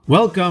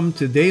Welcome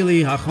to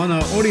Daily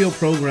Hachana audio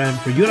program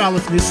for Yud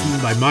Aleph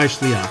Nissen by my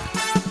Shliach.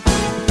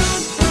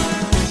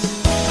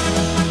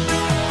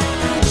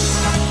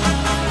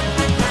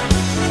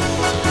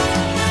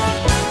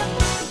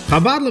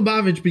 Chabad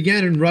Lubavitch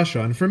began in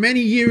Russia, and for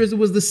many years it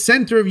was the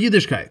center of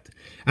Yiddishkeit.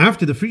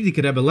 After the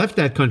Frierdiker Rebbe left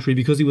that country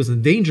because he was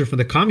in danger from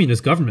the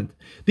communist government,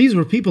 these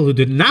were people who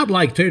did not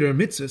like Torah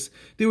and mitzvahs.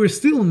 There were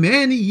still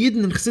many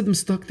Yidden and Chassidim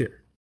stuck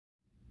there.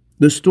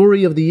 The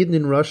story of the Yidden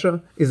in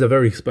Russia is a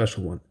very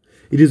special one.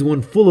 It is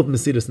one full of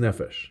Mesiras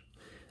Nefesh.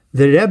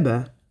 The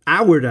Rebbe,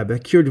 our Rebbe,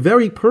 cared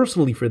very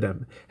personally for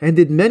them and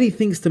did many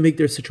things to make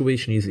their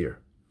situation easier.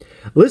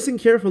 Listen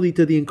carefully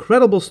to the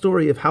incredible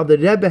story of how the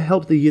Rebbe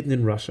helped the Yidden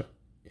in Russia.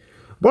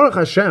 Baruch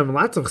Hashem,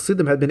 lots of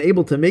Chassidim had been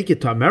able to make it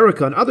to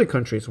America and other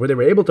countries where they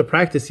were able to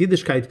practice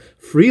Yiddishkeit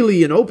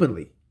freely and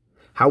openly.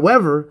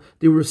 However,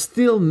 there were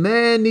still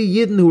many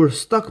Yidden who were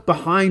stuck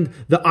behind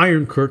the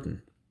Iron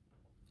Curtain.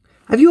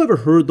 Have you ever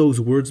heard those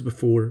words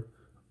before?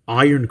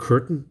 Iron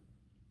Curtain?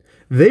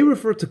 They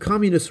refer to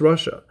communist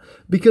Russia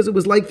because it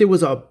was like there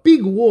was a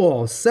big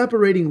wall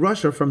separating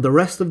Russia from the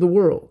rest of the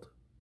world.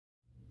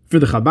 For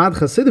the Chabad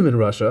Chassidim in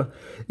Russia,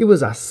 it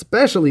was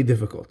especially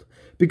difficult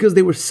because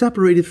they were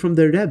separated from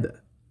their Rebbe.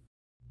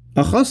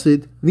 A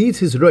Chassid needs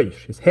his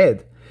Rosh, his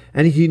head,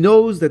 and he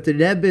knows that the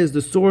Rebbe is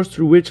the source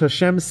through which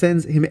Hashem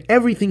sends him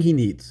everything he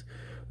needs,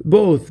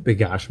 both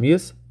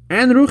Begashmias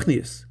and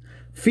Ruchnias.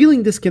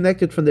 Feeling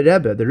disconnected from the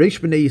Rebbe, the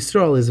Reish B'nai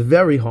Yisrael, is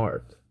very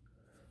hard.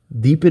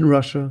 Deep in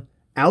Russia,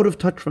 out of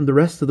touch from the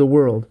rest of the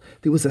world,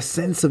 there was a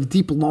sense of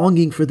deep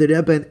longing for the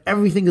Rebbe and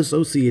everything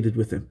associated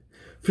with him,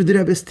 for the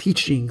Rebbe's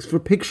teachings, for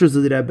pictures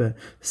of the Rebbe,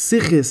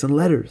 sichos and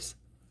letters.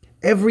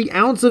 Every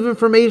ounce of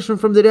information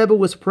from the Rebbe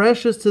was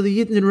precious to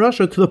the Yidden in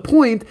Russia, to the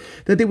point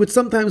that they would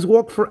sometimes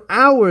walk for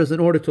hours in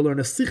order to learn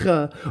a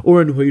sicha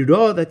or an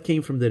hoirah that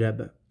came from the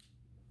Rebbe.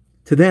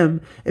 To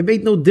them, it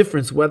made no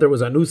difference whether it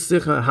was a new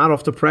sicha, hot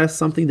off the press,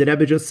 something the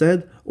Rebbe just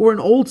said, or an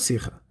old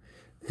sicha.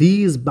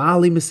 These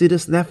Bali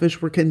Mesiras Nefesh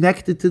were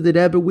connected to the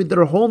Rebbe with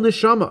their whole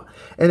neshama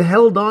and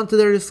held on to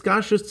their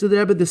iskashus to the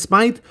Rebbe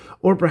despite,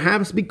 or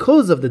perhaps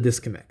because of, the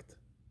disconnect.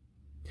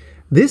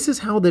 This is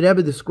how the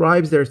Rebbe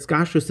describes their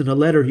iskashus in a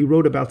letter he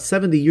wrote about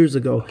 70 years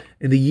ago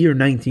in the year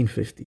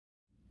 1950.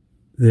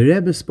 The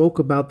Rebbe spoke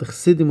about the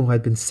Chassidim who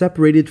had been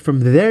separated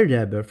from their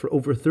Rebbe for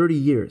over 30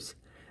 years,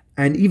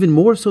 and even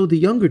more so the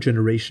younger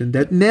generation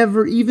that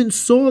never even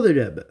saw the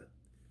Rebbe.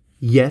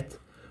 Yet,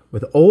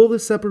 with all the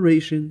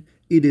separation,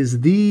 it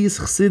is these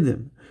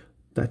Chassidim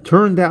that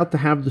turned out to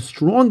have the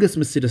strongest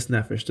Mesiras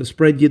Nefesh to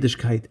spread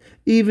Yiddishkeit,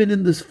 even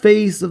in the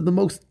face of the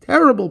most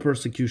terrible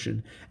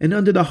persecution and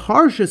under the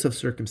harshest of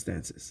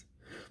circumstances.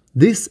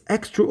 This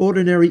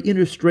extraordinary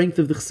inner strength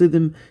of the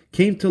Chassidim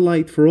came to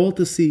light for all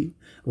to see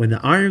when the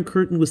Iron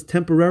Curtain was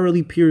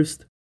temporarily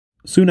pierced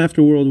soon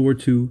after World War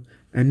II,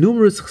 and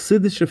numerous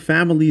Chassidish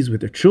families with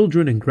their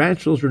children and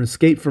grandchildren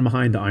escaped from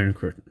behind the Iron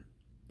Curtain.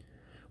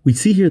 We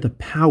see here the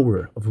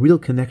power of real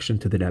connection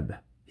to the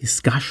Rebbe. His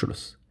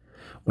kashrus.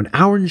 When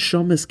our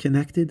neshama is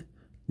connected,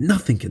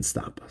 nothing can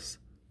stop us,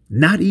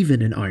 not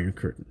even an Iron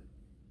Curtain.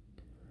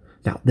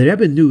 Now, the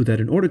Rebbe knew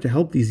that in order to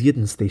help these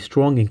Yidden stay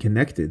strong and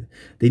connected,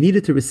 they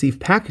needed to receive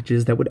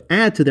packages that would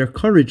add to their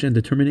courage and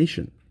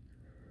determination.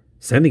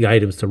 Sending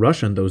items to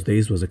Russia in those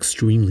days was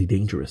extremely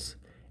dangerous.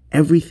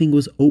 Everything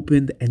was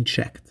opened and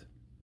checked.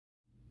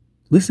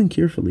 Listen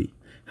carefully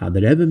how the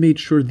Rebbe made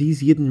sure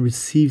these Yidden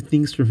received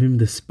things from him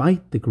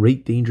despite the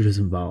great dangers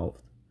involved.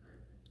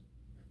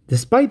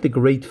 Despite the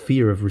great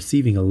fear of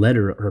receiving a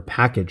letter or a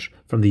package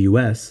from the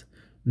US,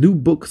 new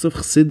books of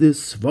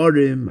Chassidus,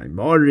 Svarim,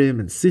 Maimarim,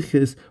 and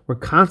Sichos were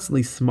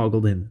constantly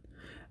smuggled in,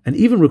 and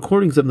even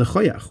recordings of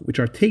Nechoyach, which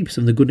are tapes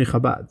of the Gunei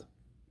Chabad.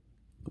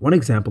 One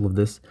example of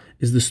this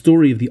is the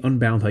story of the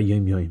unbound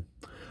Hayom Yom.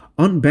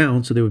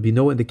 Unbound so there would be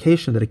no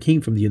indication that it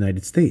came from the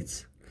United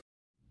States.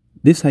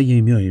 This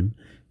Hayom Yom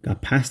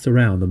got passed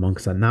around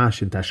amongst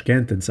Anash in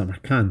Tashkent and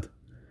Samarkand.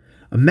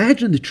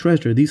 Imagine the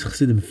treasure these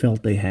Chassidim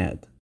felt they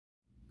had.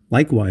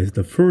 Likewise,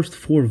 the first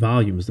 4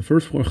 volumes, the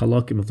first 4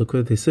 halakim of the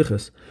Likutei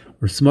Sichos,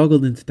 were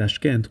smuggled into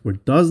Tashkent, where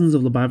dozens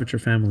of Lubavitcher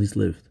families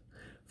lived.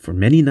 For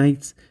many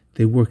nights,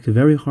 they worked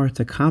very hard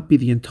to copy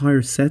the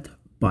entire set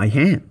by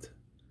hand.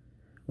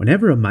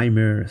 Whenever a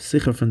Maimer, a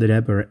Sicha from the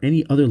Rebbe, or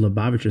any other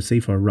Lubavitcher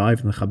Sefer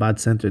arrived in the Chabad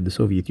center of the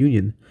Soviet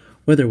Union,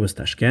 whether it was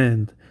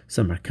Tashkent,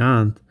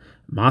 Samarkand,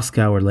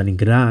 Moscow, or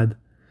Leningrad,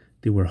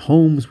 there were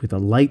homes where the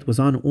light was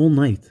on all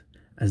night,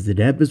 as the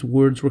Rebbe's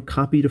words were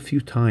copied a few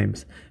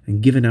times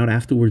and given out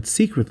afterwards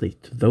secretly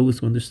to those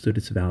who understood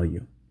its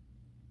value.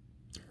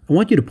 I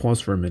want you to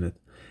pause for a minute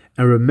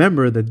and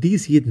remember that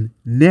these Yidden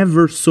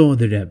never saw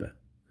the Rebbe,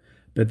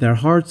 but their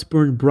hearts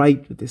burned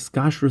bright with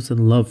iskashrus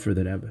and love for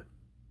the Rebbe.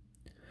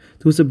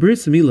 There was a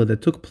bris milah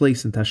that took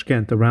place in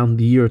Tashkent around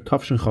the year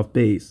Tafshin Chav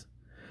Beis.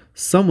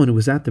 Someone who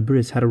was at the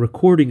bris had a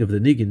recording of the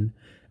niggin,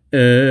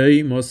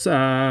 Ey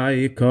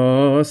Mosai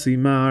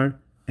Kosimar,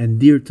 and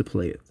dared to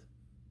play it.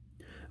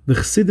 The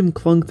Chassidim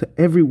clung to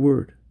every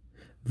word.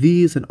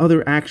 These and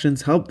other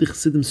actions helped the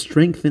Chassidim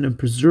strengthen and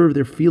preserve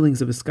their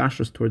feelings of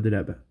iskashrus toward the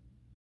Rebbe.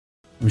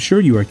 I'm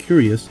sure you are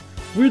curious,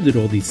 where did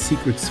all these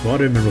secret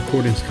svarim and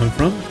recordings come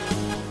from?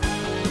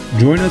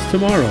 Join us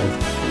tomorrow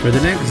for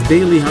the next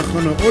daily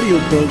Hachana audio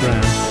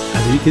program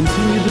as we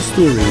continue the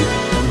story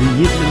of the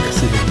Yidden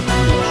Chassidim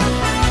in Russia.